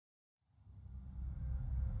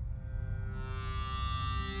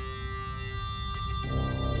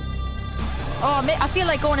Oh, I feel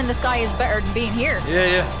like going in the sky is better than being here. Yeah,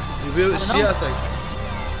 yeah. You'll be able to see it, I think.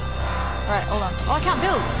 Alright, hold on. Oh, I can't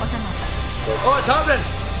build. Oh, can I? Oh, it's happening!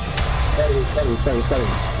 Setting.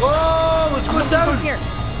 Oh, it's going down! Here.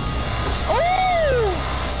 Oh!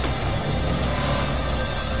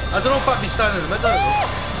 I don't know if I'd be standing in the middle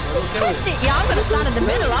though. It's twisted. Yeah, I'm gonna stand in the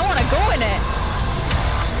middle. I wanna go in it.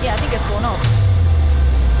 Yeah, I think it's going up.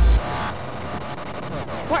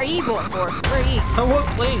 What are you voting for? Where are you? I want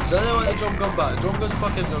planes. I don't want the drum gun back. The drum gun's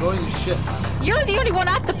fucking annoying as shit. You're the only one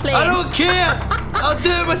at the plane. I don't care! I'll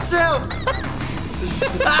do it myself!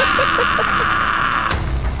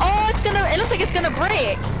 Oh, it looks like it's gonna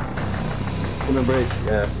break. It's gonna break,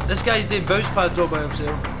 yeah. This guy's doing bounce pad drop by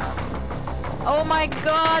himself. Oh my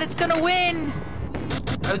god, it's gonna win.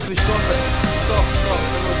 How do we stop it? Stop.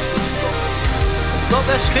 Stop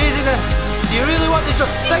this craziness! Do you really want to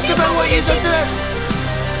think about what you're doing?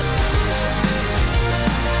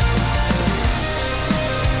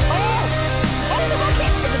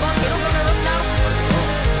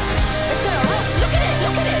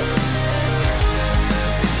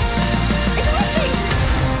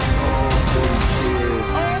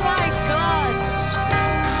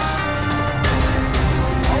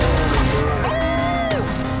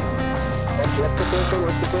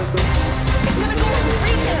 It's gonna go in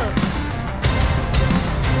retail.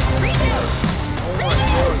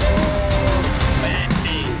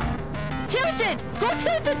 Tilted! Go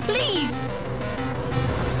tilted, please!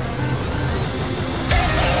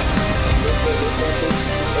 Tilted!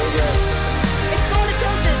 It's going to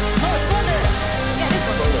tilted. No, it's going to... Yeah, this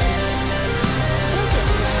one. Tilted.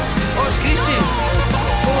 Oh, it's greasy!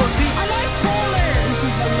 Oh, Pete! I like polar!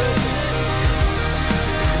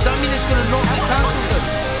 Does that mean it's going to knock the cancel down?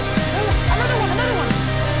 Oh, another one!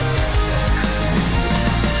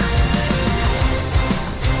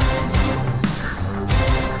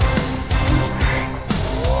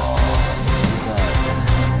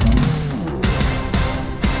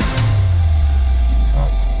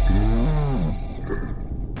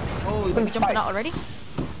 Oh, are we jumping out already?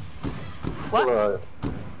 What?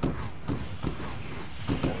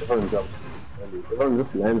 Everyone jumps. Everyone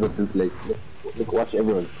just lands at this lake. Look, watch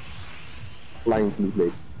everyone flying to this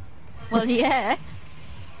lake. Well, yeah.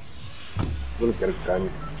 We'll just get a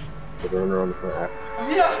gun. Get run around the front.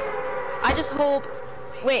 Yeah! I just hope...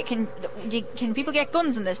 Wait, can people get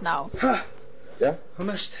guns in this now? Yeah? I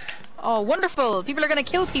missed. Oh, wonderful! People are gonna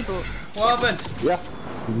kill people. What happened? Yeah.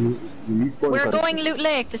 We're going Loot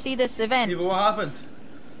Lake to see this event. Yeah, but what happened?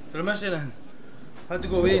 Did I miss anything? I had to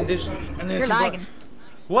go away and do something. And then You're lagging. Back.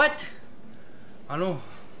 What? I know.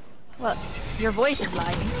 Well, your voice is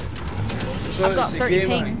lagging. So I've got 30 game,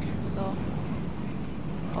 ping, so...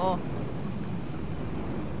 Oh.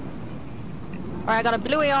 Alright, I got a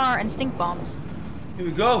blue AR and stink bombs. Here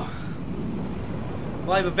we go.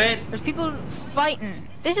 Live event. There's people fighting.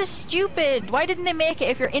 This is stupid! Why didn't they make it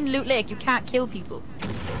if you're in Loot Lake, you can't kill people?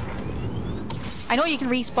 I know you can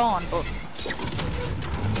respawn, but...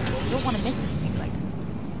 You don't want to miss anything, like...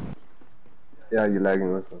 Yeah, you're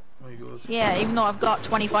lagging also. Oh my god. Yeah, even though I've got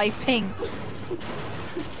 25 ping.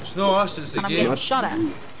 It's no us, it's the And I'm game. getting shot at.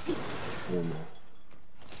 Yeah,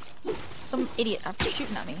 Some idiot after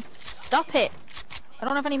shooting at me. Stop it! I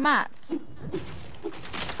don't have any mats.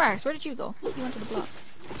 Sparks, where did you go? You went to the block.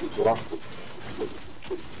 no.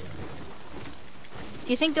 Do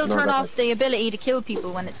you think they'll turn off the ability to kill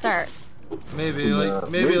people when it starts? Maybe like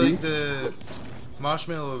maybe like the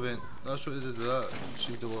marshmallow event. That's what they did with that.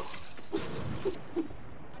 See the what?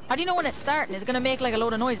 How do you know when it's starting? Is it gonna make like a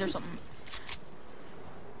load of noise or something?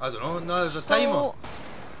 I don't know. No, there's a timer.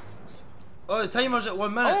 Oh, the timer's at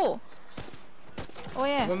 1 minute. Oh. Oh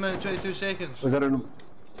yeah. 1 minute 22 seconds. Was that a...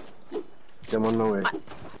 I'm on my way.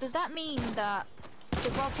 Does that mean that the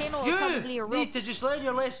volcano will probably You erupt? need to just learn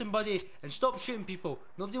your lesson, buddy, and stop shooting people.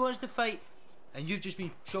 Nobody wants to fight, and you've just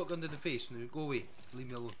been shotgunned in the face. Now go away. Leave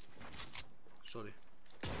me alone. Sorry.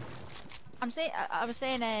 I'm saying, I was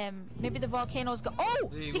saying, maybe the volcano's go.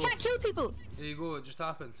 Oh, you can't kill people. There you go. It just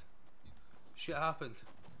happened. Shit happened.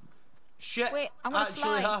 Shit. Wait, I'm gonna actually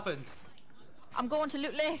fly. happened. I'm going to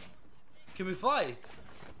Loot Lake. Can we fly?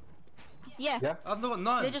 Yeah. Yeah? I've not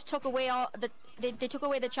none. They just took away all the. They took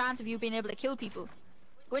away the chance of you being able to kill people.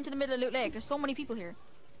 Go into the middle of Loot Lake. There's so many people here.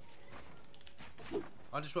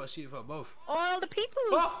 I just want to see it from above. All the people.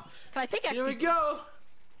 Oh! Can I pickaxe Here we people? go.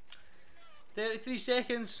 33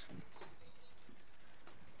 seconds.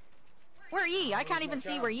 Where are ye? I can't even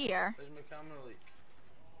see where ye are. Where's my camera like?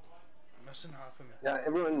 I'm missing half of me. Yeah,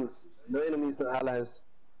 everyone's... No enemies, no allies.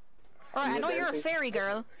 Alright, I know you're a fairy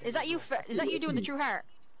girl. Is that you? Is that you doing the true heart?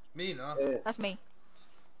 Me, no. That's me.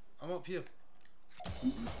 I'm up here.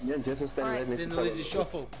 Yeah, Jason's standing right next Then to the lazy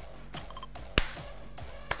shuffle.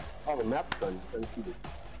 Oh, the map's done. Don't see it.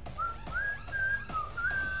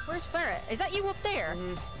 Where's Ferret? Is that you up there?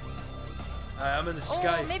 I'm in the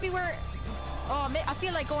sky. Oh, maybe we're... Oh, I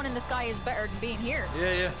feel like going in the sky is better than being here.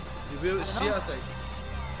 Yeah, yeah. You'll be able to see it, I think.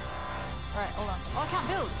 Right, hold on. Oh, I can't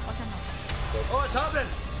build. I can't build. Oh, it's happening!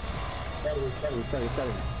 Starting.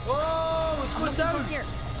 Whoa, it's going down! Here.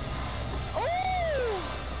 Oh!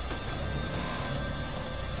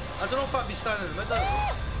 I don't know if I'd be standing in the middle.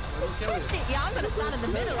 It's twisted. Yeah, I'm gonna stand in the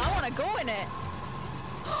middle. I want to go in it.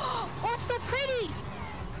 Oh, it's so pretty.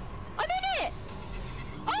 I'm in it.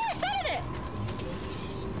 Oh, I fell in it.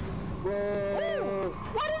 Whoa!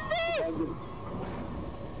 What is this?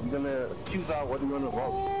 I'm gonna choose out what you wanna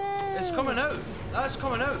roll. It's coming out. That's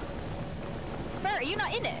coming out. Fer, are you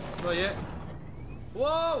not in it? Not yet.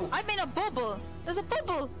 Whoa! I'm in a bubble. There's a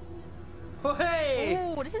bubble. Oh, hey!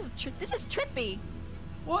 Oh, this is trippy.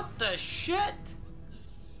 What the shit?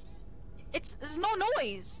 There's no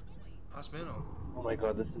noise. That's mental. Oh my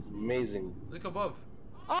god, this is amazing. Look above.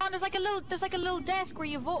 Oh, and there's like a little desk where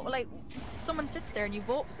you vote. Like someone sits there and you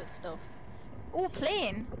vote for stuff. Oh,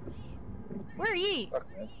 plane. Where are ye?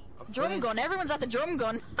 Okay. Drum gun. Everyone's at the drum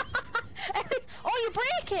gun. Oh, you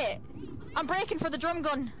break it. I'm breaking for the drum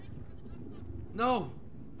gun. No!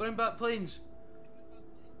 Bring back planes.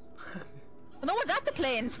 No one's at the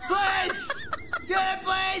planes. Planes! Get the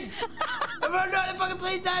planes! Everyone knock the fucking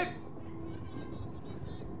planes down!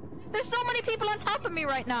 There's so many people on top of me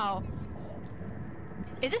right now.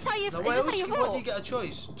 Is this how you? Now, Is what this else? how you What do you vote? get a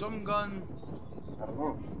choice? Drum gun. I don't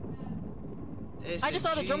know. I just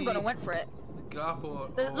saw the drum gun and went for it.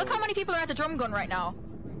 Grapple. Look how many people are at the drum gun right now.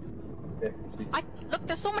 Yeah, sweet. Look,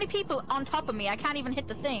 there's so many people on top of me. I can't even hit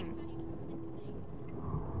the thing.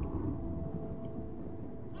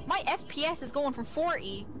 My FPS is going from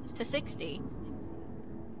 40 to 60.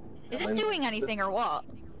 Is this doing anything or what?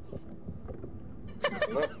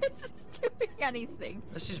 Is this doing anything?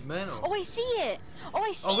 This is mental. Oh, I see it. Oh,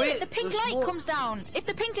 I see wait, it. The pink there's light more. comes down. If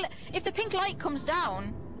the pink light comes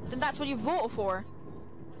down, then that's what you vote for.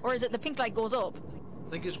 Or is it the pink light goes up? I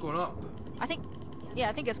think it's going up. Yeah,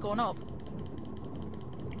 I think it's going up.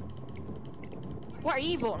 What are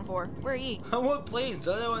you voting for? Where are you? I want planes.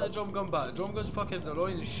 I don't want the drum gun back. The drum gun's fucking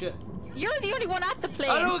annoying as shit. You're the only one at the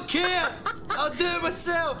plane. I don't care! I'll do it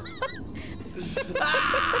myself!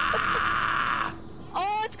 Ah!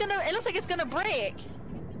 Oh, it looks like it's gonna break.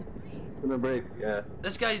 It's gonna break, yeah.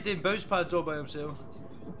 This guy's doing bounce pads all by himself.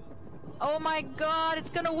 Oh my god,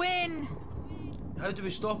 it's gonna win. How do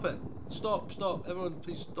we stop it? Stop. Everyone,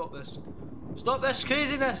 please stop this. Stop this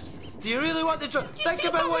craziness! Do you really want the drum? Do you Think see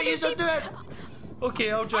about what what we you're did? doing!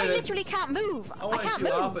 Okay, I'll join I in. literally can't move. I want to can't see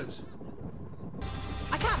move. what happens.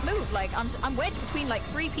 I can't move. Like I'm wedged between like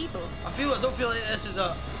 3 people. I don't feel like this is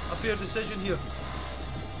a fair decision here.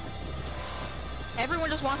 Everyone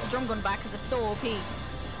just wants the drum gun back because it's so OP.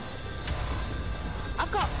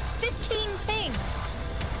 I've got 15 ping.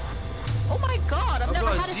 Oh my god, I've never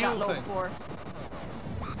got a had it that 0 low ping. before.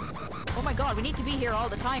 Oh my god, we need to be here all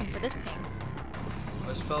the time for this ping.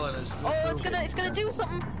 It's filling. Oh, it's gonna do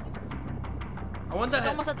something. I wonder. It's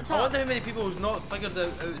almost at the top. I wonder how many people who's not figured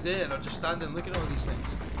out there and are just standing looking at all these things.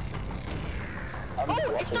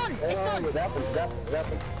 Oh, it's done. It's done. It happened.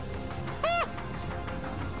 Ah!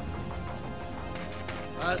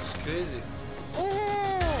 That's crazy.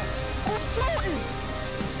 Oh, it's floating.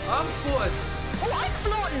 I'm floating. Oh, I'm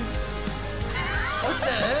floating. What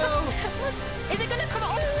the hell? Is it gonna come?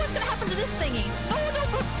 Oh, what's gonna happen to this thingy? No, no,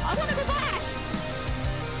 I want to go back.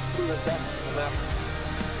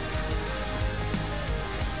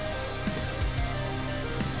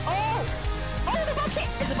 Oh, the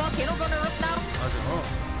volcano. Is the volcano gonna erupt now? I don't know.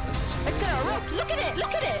 It's gonna erupt. Look at it.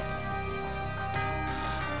 Look at it.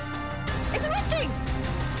 It's erupting.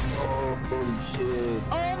 Oh, holy shit.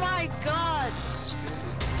 Oh my god. This is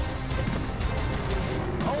crazy.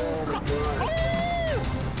 Oh, my God. oh!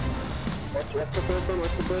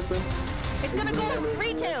 What's the first one? It's gonna go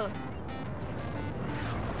retail.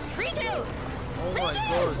 Retail. Oh my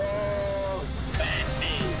Retail. god. Oh,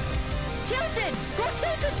 Tilted. Go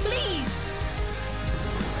tilted, please.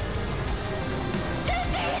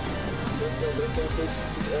 Tilted.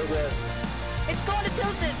 It's going to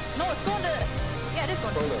tilted. No, it's going to. Yeah, it is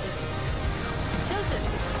going to tilted. Tilted.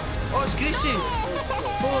 Oh, it's greasy.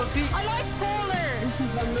 Polar Pete. I like polar.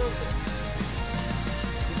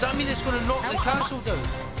 Does that mean it's going to knock the castle down?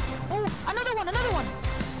 Oh, another one.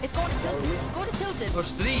 It's going to tilted. Go to tilted.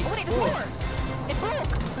 There's 3. Oh wait, there's 4. It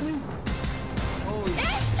broke. Holy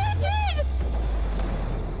It's tilted.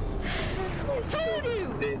 I told you.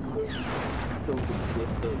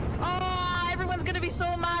 Oh, everyone's gonna be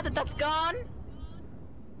so mad that that's gone.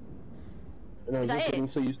 And I was Is that just it? getting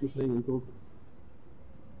so used to playing in Coco.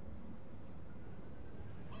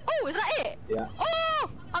 Oh, is that it? Yeah. Oh!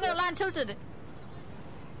 I'm gonna land tilted.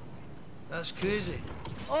 That's crazy.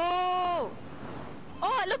 Oh!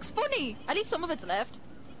 Oh, it looks funny. At least some of it's left.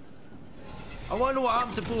 I want to know what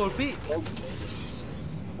happened to Polar Pete.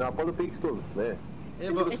 Now, Polar Peak's still there.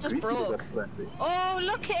 Yeah, but It's just broke. Oh,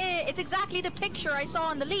 look at it! It's exactly the picture I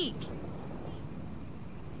saw in the leak.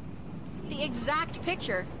 The exact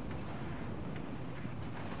picture.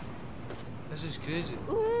 this is crazy.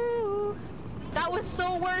 Ooh! That was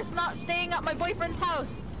so worth not staying at my boyfriend's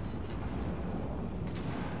house.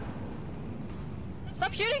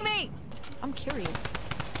 Stop shooting me! I'm curious.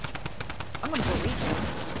 I'm gonna go reach him.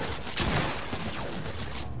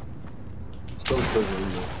 Still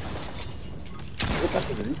crazy. What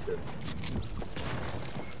happened to this?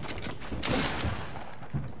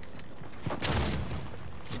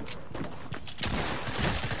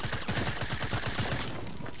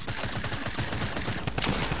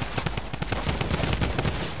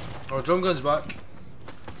 Oh, drum gun's back.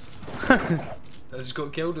 I just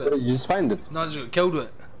got killed with Did it. you just find it? No, I just got killed with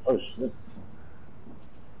it. Oh shit.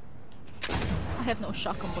 I have no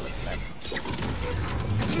shotgun bullets left.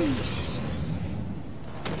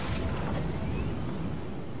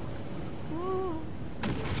 Ooh.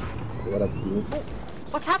 What up to you?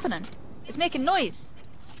 What's happening? It's making noise.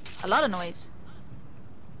 A lot of noise.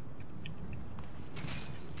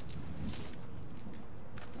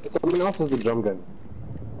 Someone else has the drum gun.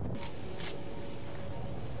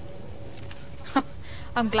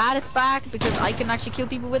 I'm glad it's back because I can actually kill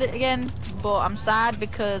people with it again, but I'm sad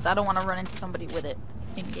because I don't want to run into somebody with it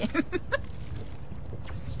in game.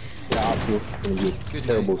 Yeah, it's gonna be a Good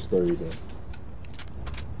terrible night. story there.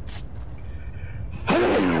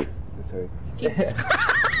 Sorry. Jesus Christ.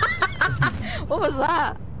 What was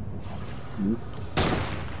that?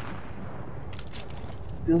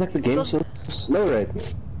 Feels like the game's so slow right now.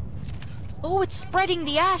 Oh, it's spreading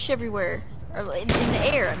the ash everywhere. Or in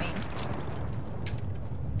the air, I mean.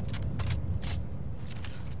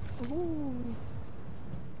 Ooh.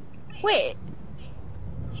 Wait.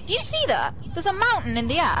 Do you see that? There's a mountain in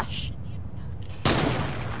the ash.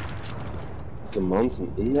 The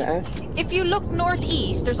mountain in the ash? If you look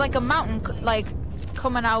northeast, there's like a mountain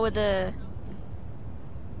coming out of the...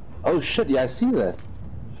 Oh shit, yeah, I see that.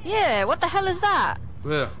 Yeah, what the hell is that?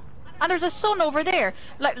 Where? And there's a sun over there.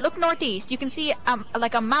 Like, look northeast. You can see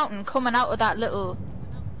like a mountain coming out of that little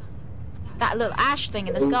ash thing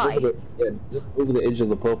in the sky. Yeah, just over the edge of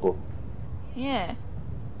the purple. Yeah.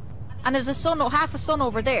 And there's a sun, half a sun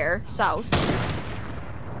over there, south.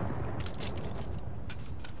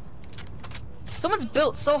 Someone's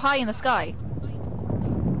built so high in the sky.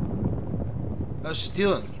 That's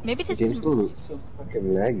stealing. Maybe The this is... game's so fucking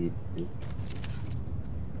laggy, dude.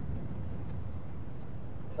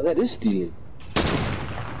 Oh, that is stealing.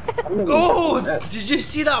 Oh! Did you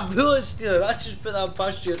see that bullet stealer? I just put that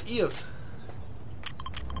past your ear.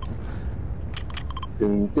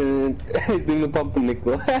 Dun, dun. He's doing the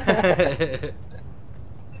pumpernickel.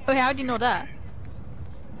 Oh, how do you know that?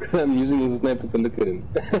 I'm using the sniper to look at him.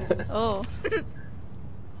 Oh.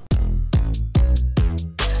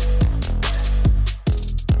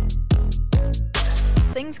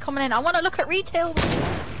 Things coming in. I want to look at retail.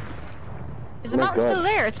 Is the Oh my mountain God. still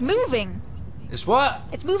there? It's moving. It's what?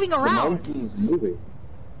 It's moving The around. mountain's moving.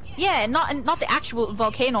 Yeah, not the actual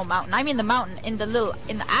volcano mountain. I mean the mountain in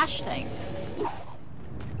the ash thing.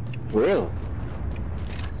 For real?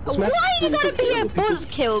 This Why map you is gotta be a people-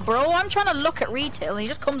 buzzkill, bro? I'm trying to look at retail and he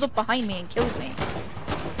just comes up behind me and kills me.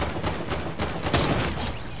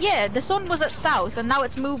 Yeah, the sun was at south and now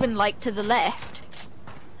it's moving like to the left.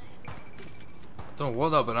 Don't know what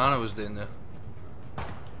that banana was doing there.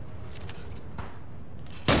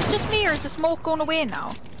 Is it just me or is the smoke going away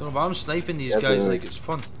now? Don't know, but I'm sniping these Yeah, guys but- like it's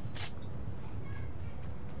fun.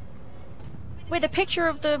 Wait, the picture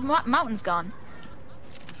of the mountain's gone.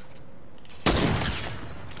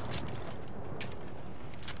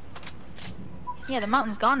 Yeah, the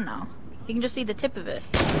mountain's gone now. You can just see the tip of it.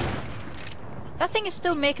 That thing is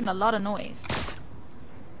still making a lot of noise.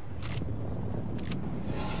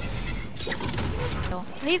 Oh,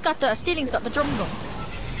 Stealing's got the drum gun.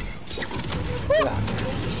 Yeah.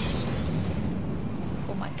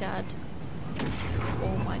 Oh my god.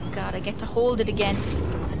 Oh my god, I get to hold it again.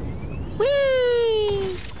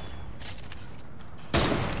 Whee!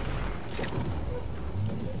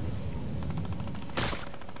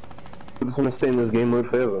 I just want to stay in this game mode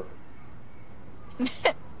forever.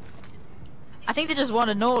 I think they just want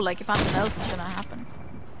to know, like, if anything else is gonna happen.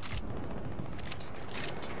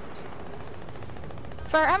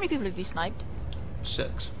 Fire, how many people have you sniped?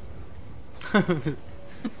 6. I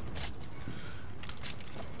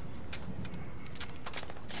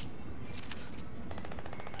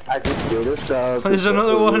just do this. There's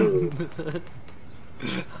another one.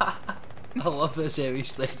 I love this heavy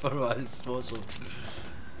sniper, man. It's awesome.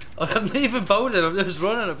 I'm not even building. I'm just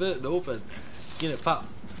running about in the open. Get it, Pat.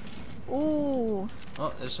 Ooh.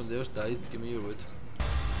 Oh, there's somebody else died. Give me your wood.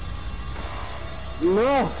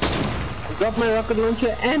 No! I got my rocket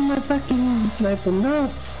launcher and my fucking sniper. No!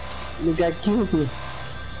 The guy killed me.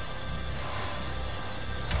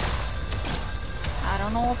 I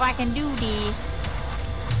don't know if I can do this.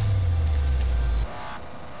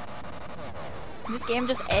 This game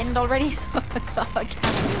just end already, so I can't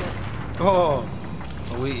do it. Oh!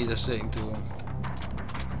 I waited a second too long.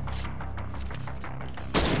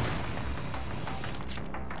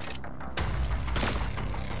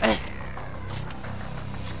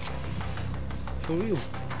 For real?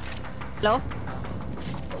 Hello?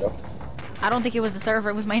 Hello? I don't think it was the server,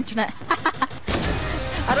 it was my internet.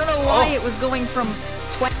 I don't know why it was going from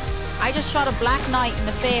 20. I just shot a black knight in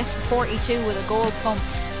the face for 42 with a gold pump.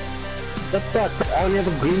 That sucks. I only have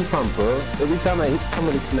a green pump, bro. Every time I hit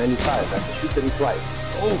someone, it's 95. I have to shoot them twice.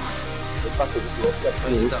 Oh! The fucking block that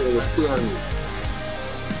funny. It was 200.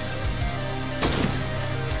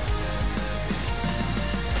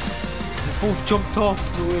 They both jumped off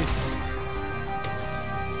the way.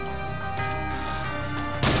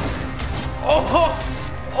 Oh!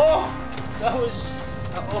 Oh! That was...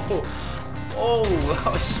 Oh! Oh!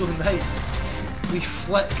 That was so nice. We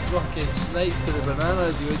flicked fucking snipe to the banana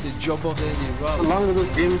as he went to jump off the end of the How ramp. long did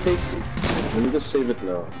this game take? Let me just save it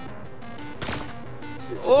now.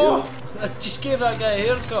 Oh! I just gave that guy a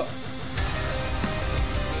haircut.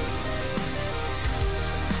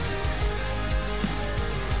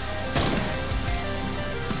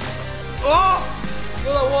 Oh!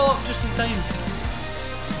 Got that wall up just in time.